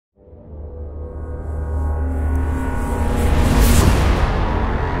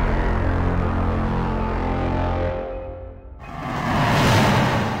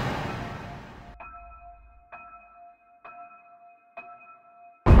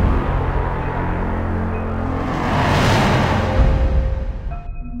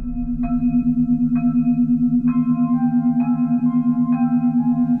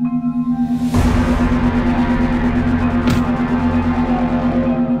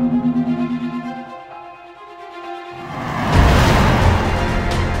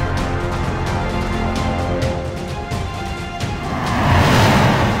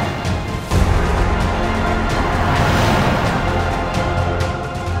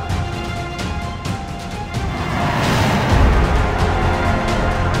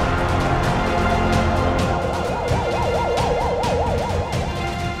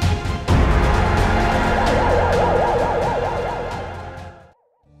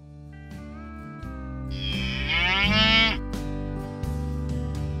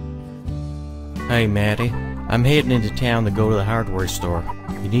Hey, Maddie. I'm heading into town to go to the hardware store.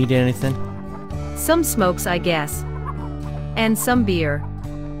 You need anything? Some smokes, I guess. And some beer.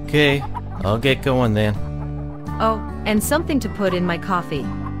 Okay, I'll get going then. Oh, and something to put in my coffee.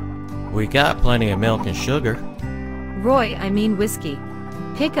 We got plenty of milk and sugar. Roy, I mean whiskey.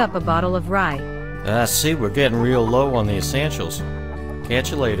 Pick up a bottle of rye. I see we're getting real low on the essentials.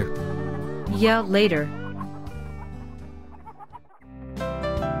 Catch you later. Yeah, later.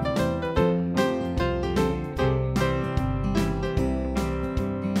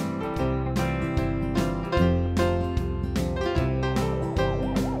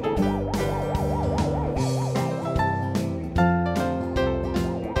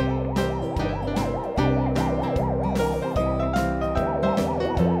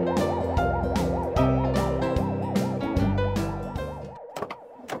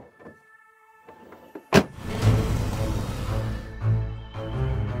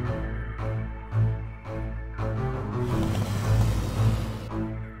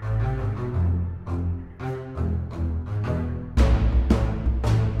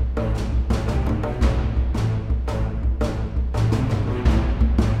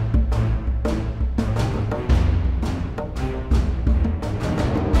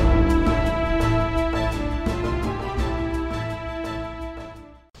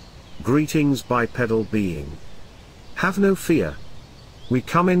 Greetings, bipedal being. Have no fear. We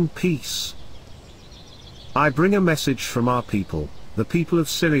come in peace. I bring a message from our people, the people of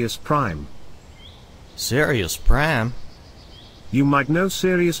Sirius Prime. Sirius Prime? You might know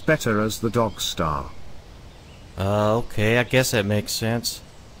Sirius better as the Dog Star. Okay, I guess that makes sense.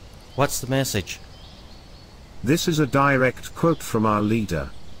 What's the message? This is a direct quote from our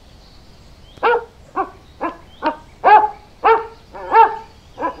leader.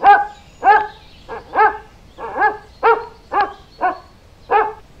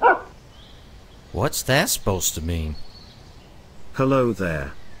 What's that supposed to mean? Hello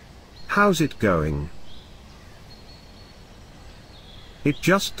there. How's it going? It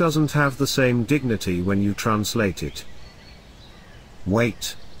just doesn't have the same dignity when you translate it.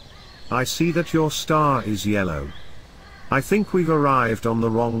 Wait. I see that your star is yellow. I think we've arrived on the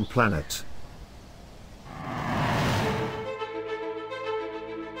wrong planet.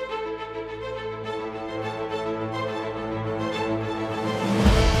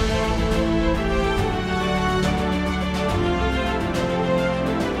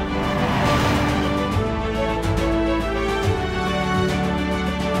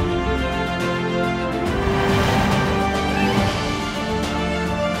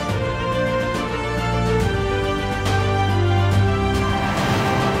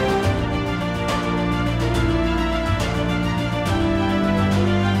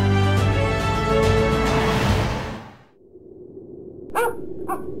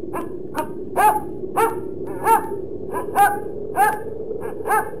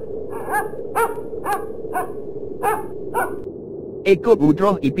 Eko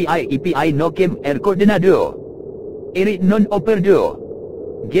butuh EPI no game coordinador. Iri non operdo.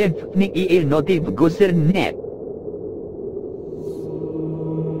 Give ni notif guser net.